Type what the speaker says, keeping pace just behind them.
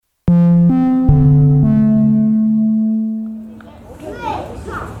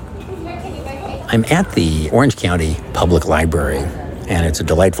I'm at the Orange County Public Library, and it's a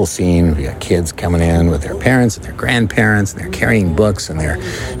delightful scene. We got kids coming in with their parents and their grandparents, and they're carrying books, and they're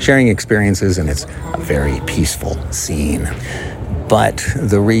sharing experiences, and it's a very peaceful scene. But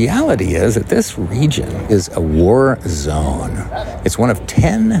the reality is that this region is a war zone. It's one of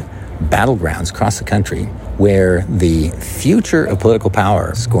 10 battlegrounds across the country where the future of political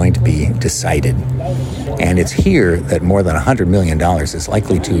power is going to be decided. And it's here that more than $100 million is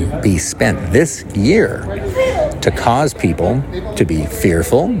likely to be spent this year to cause people to be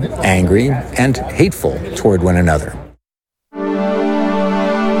fearful, angry, and hateful toward one another.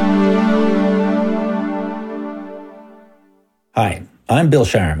 Hi, I'm Bill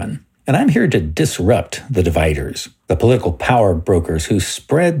Shireman, and I'm here to disrupt the dividers, the political power brokers who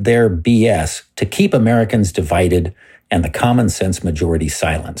spread their BS to keep Americans divided and the common sense majority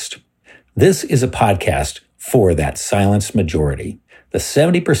silenced. This is a podcast for that silenced majority, the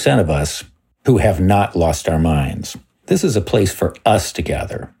 70% of us who have not lost our minds. This is a place for us to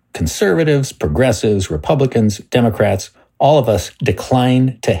gather. Conservatives, progressives, Republicans, Democrats, all of us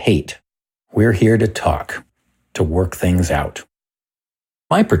decline to hate. We're here to talk, to work things out.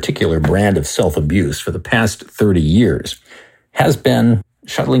 My particular brand of self-abuse for the past 30 years has been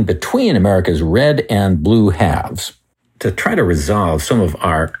shuttling between America's red and blue halves to try to resolve some of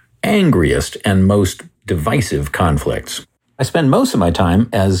our angriest and most divisive conflicts. I spend most of my time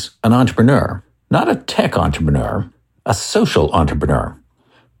as an entrepreneur, not a tech entrepreneur, a social entrepreneur.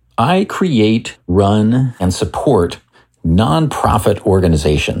 I create, run, and support nonprofit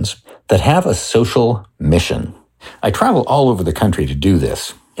organizations that have a social mission. I travel all over the country to do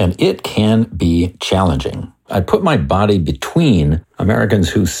this, and it can be challenging. I put my body between Americans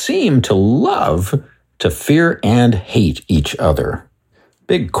who seem to love to fear and hate each other.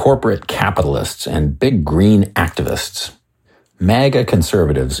 Big corporate capitalists and big green activists. MAGA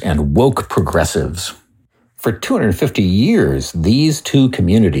conservatives and woke progressives. For 250 years, these two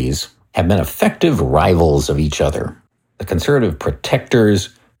communities have been effective rivals of each other. The conservative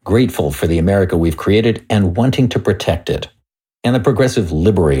protectors, grateful for the America we've created and wanting to protect it. And the progressive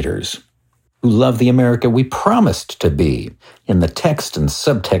liberators, who love the America we promised to be in the text and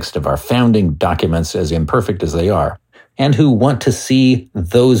subtext of our founding documents, as imperfect as they are, and who want to see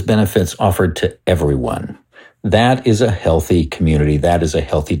those benefits offered to everyone. That is a healthy community. That is a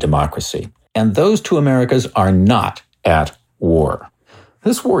healthy democracy. And those two Americas are not at war.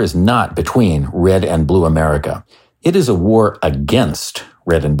 This war is not between red and blue America. It is a war against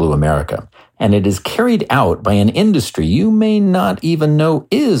red and blue America. And it is carried out by an industry you may not even know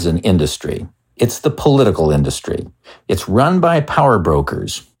is an industry. It's the political industry. It's run by power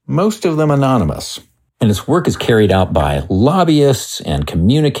brokers, most of them anonymous. And its work is carried out by lobbyists and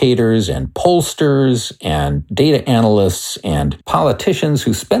communicators and pollsters and data analysts and politicians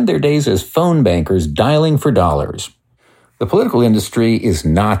who spend their days as phone bankers dialing for dollars. The political industry is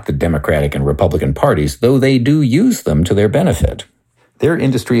not the Democratic and Republican parties, though they do use them to their benefit. Their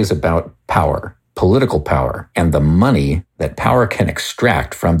industry is about power, political power, and the money that power can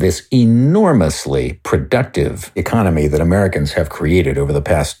extract from this enormously productive economy that Americans have created over the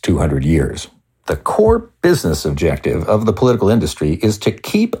past 200 years. The core business objective of the political industry is to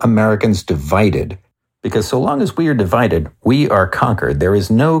keep Americans divided, because so long as we are divided, we are conquered. There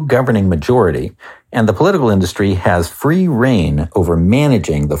is no governing majority, and the political industry has free rein over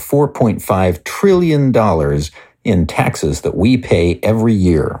managing the $4.5 trillion in taxes that we pay every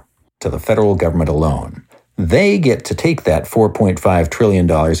year to the federal government alone. They get to take that $4.5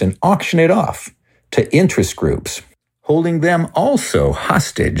 trillion and auction it off to interest groups, holding them also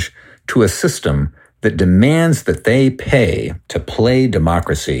hostage to a system that demands that they pay to play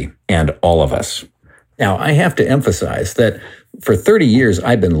democracy and all of us. Now, I have to emphasize that for 30 years,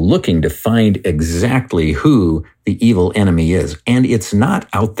 I've been looking to find exactly who the evil enemy is, and it's not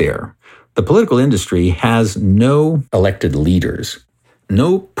out there. The political industry has no elected leaders,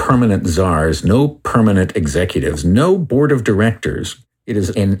 no permanent czars, no permanent executives, no board of directors. It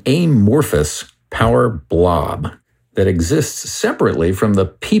is an amorphous power blob that exists separately from the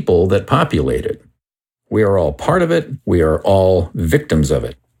people that populate it. We are all part of it. We are all victims of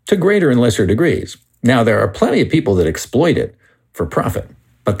it, to greater and lesser degrees. Now, there are plenty of people that exploit it for profit,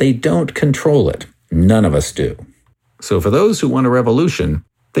 but they don't control it. None of us do. So for those who want a revolution,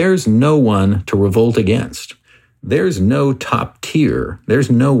 there's no one to revolt against. There's no top tier.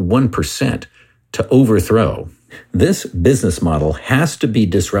 There's no 1% to overthrow. This business model has to be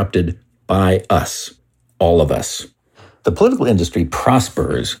disrupted by us, all of us. The political industry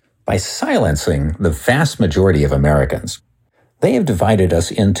prospers by silencing the vast majority of Americans. They have divided us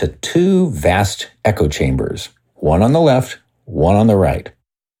into two vast echo chambers, one on the left, one on the right.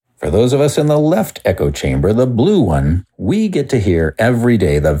 For those of us in the left echo chamber, the blue one, we get to hear every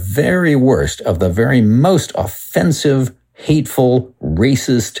day the very worst of the very most offensive, hateful,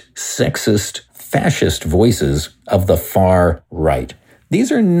 racist, sexist, fascist voices of the far right.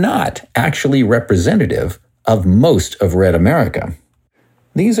 These are not actually representative of most of Red America.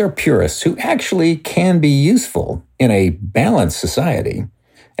 These are purists who actually can be useful in a balanced society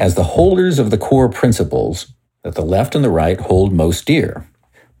as the holders of the core principles that the left and the right hold most dear.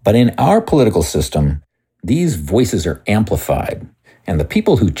 But in our political system, these voices are amplified, and the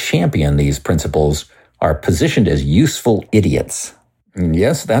people who champion these principles are positioned as useful idiots. And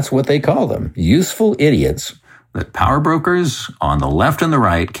yes, that's what they call them, useful idiots that power brokers on the left and the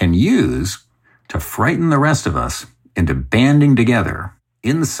right can use to frighten the rest of us into banding together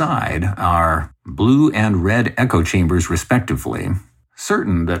inside our blue and red echo chambers respectively,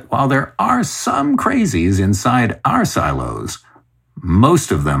 certain that while there are some crazies inside our silos,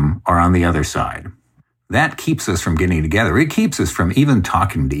 most of them are on the other side. That keeps us from getting together. It keeps us from even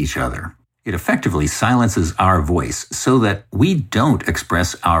talking to each other. It effectively silences our voice so that we don't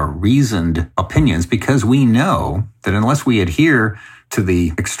express our reasoned opinions because we know that unless we adhere to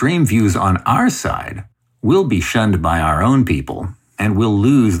the extreme views on our side, we'll be shunned by our own people and we'll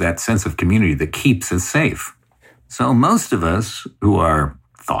lose that sense of community that keeps us safe. So most of us who are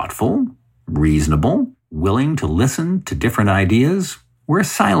thoughtful, reasonable, willing to listen to different ideas, we're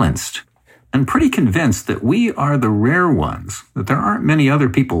silenced and pretty convinced that we are the rare ones, that there aren't many other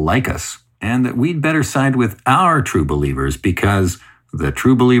people like us, and that we'd better side with our true believers because the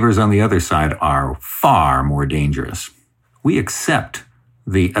true believers on the other side are far more dangerous. We accept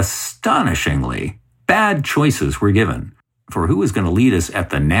the astonishingly bad choices we're given for who is going to lead us at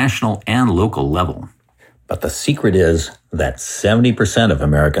the national and local level. But the secret is that 70% of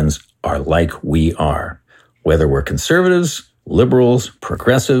Americans are like we are. Whether we're conservatives, liberals,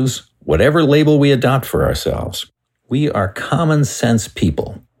 progressives, whatever label we adopt for ourselves, we are common sense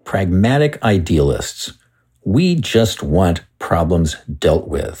people, pragmatic idealists. We just want problems dealt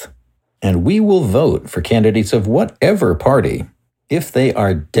with. And we will vote for candidates of whatever party if they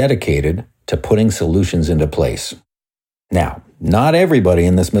are dedicated to putting solutions into place. Now, not everybody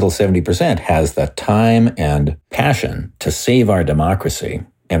in this middle 70% has the time and passion to save our democracy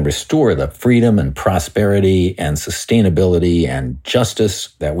and restore the freedom and prosperity and sustainability and justice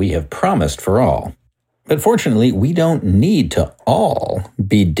that we have promised for all. But fortunately, we don't need to all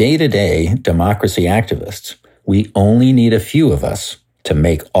be day-to-day democracy activists. We only need a few of us to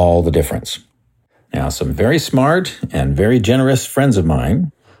make all the difference. Now, some very smart and very generous friends of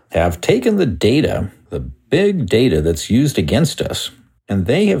mine have taken the data, the big data that's used against us, and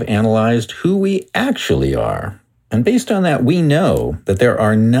they have analyzed who we actually are. And based on that, we know that there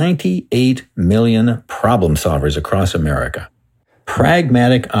are 98 million problem solvers across America,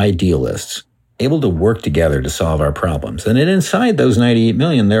 pragmatic idealists able to work together to solve our problems. And then inside those 98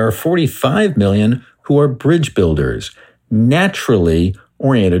 million, there are 45 million who are bridge builders, naturally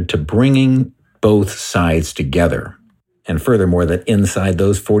oriented to bringing both sides together. And furthermore, that inside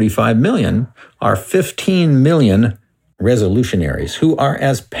those 45 million are 15 million resolutionaries who are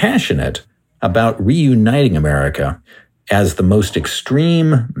as passionate about reuniting America as the most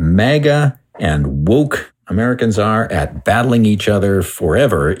extreme MAGA and woke Americans are at battling each other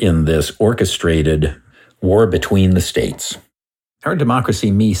forever in this orchestrated war between the states. Our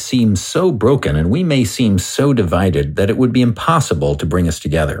democracy may seem so broken and we may seem so divided that it would be impossible to bring us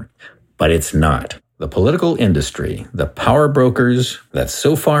together. But it's not. The political industry, the power brokers that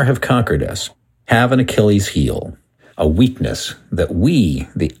so far have conquered us, have an Achilles heel, a weakness that we,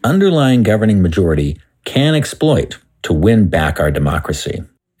 the underlying governing majority, can exploit to win back our democracy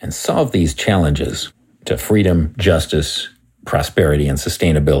and solve these challenges to freedom, justice, prosperity, and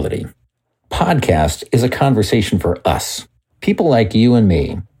sustainability. Podcast is a conversation for us, people like you and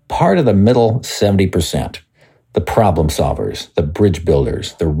me, part of the middle 70%, the problem solvers, the bridge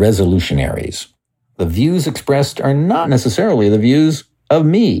builders, the resolutionaries. The views expressed are not necessarily the views of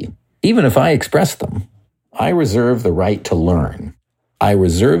me, even if I express them. I reserve the right to learn. I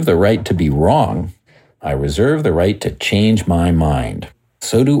reserve the right to be wrong. I reserve the right to change my mind.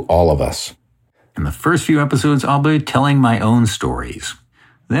 So do all of us. In the first few episodes, I'll be telling my own stories.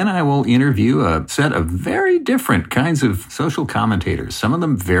 Then I will interview a set of very different kinds of social commentators, some of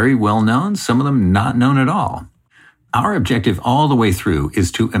them very well known, some of them not known at all. Our objective all the way through is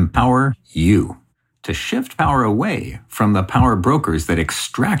to empower you, to shift power away from the power brokers that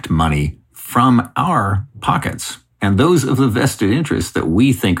extract money from our pockets and those of the vested interests that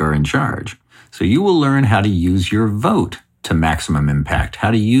we think are in charge. So you will learn how to use your vote to maximum impact,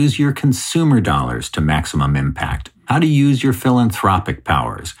 how to use your consumer dollars to maximum impact, how to use your philanthropic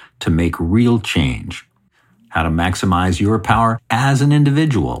powers to make real change, how to maximize your power as an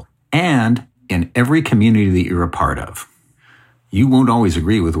individual and in every community that you're a part of. You won't always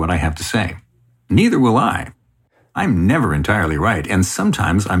agree with what I have to say. Neither will I. I'm never entirely right, and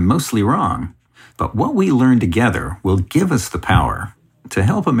sometimes I'm mostly wrong. But what we learn together will give us the power to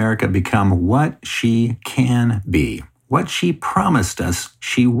help America become what she can be, what she promised us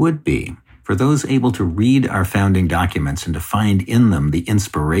she would be. For those able to read our founding documents and to find in them the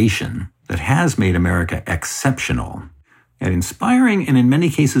inspiration that has made America exceptional at inspiring and in many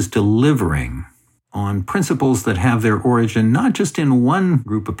cases delivering on principles that have their origin not just in one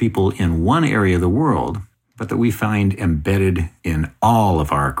group of people in one area of the world, but that we find embedded in all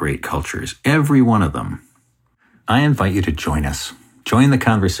of our great cultures, every one of them. I invite you to join us. Join the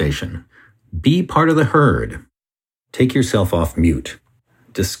conversation. Be part of the herd. Take yourself off mute.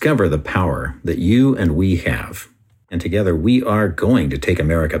 Discover the power that you and we have. And together we are going to take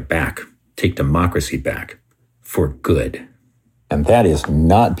America back, take democracy back, for good. And that is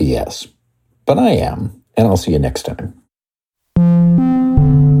not BS. But I am, and I'll see you next time.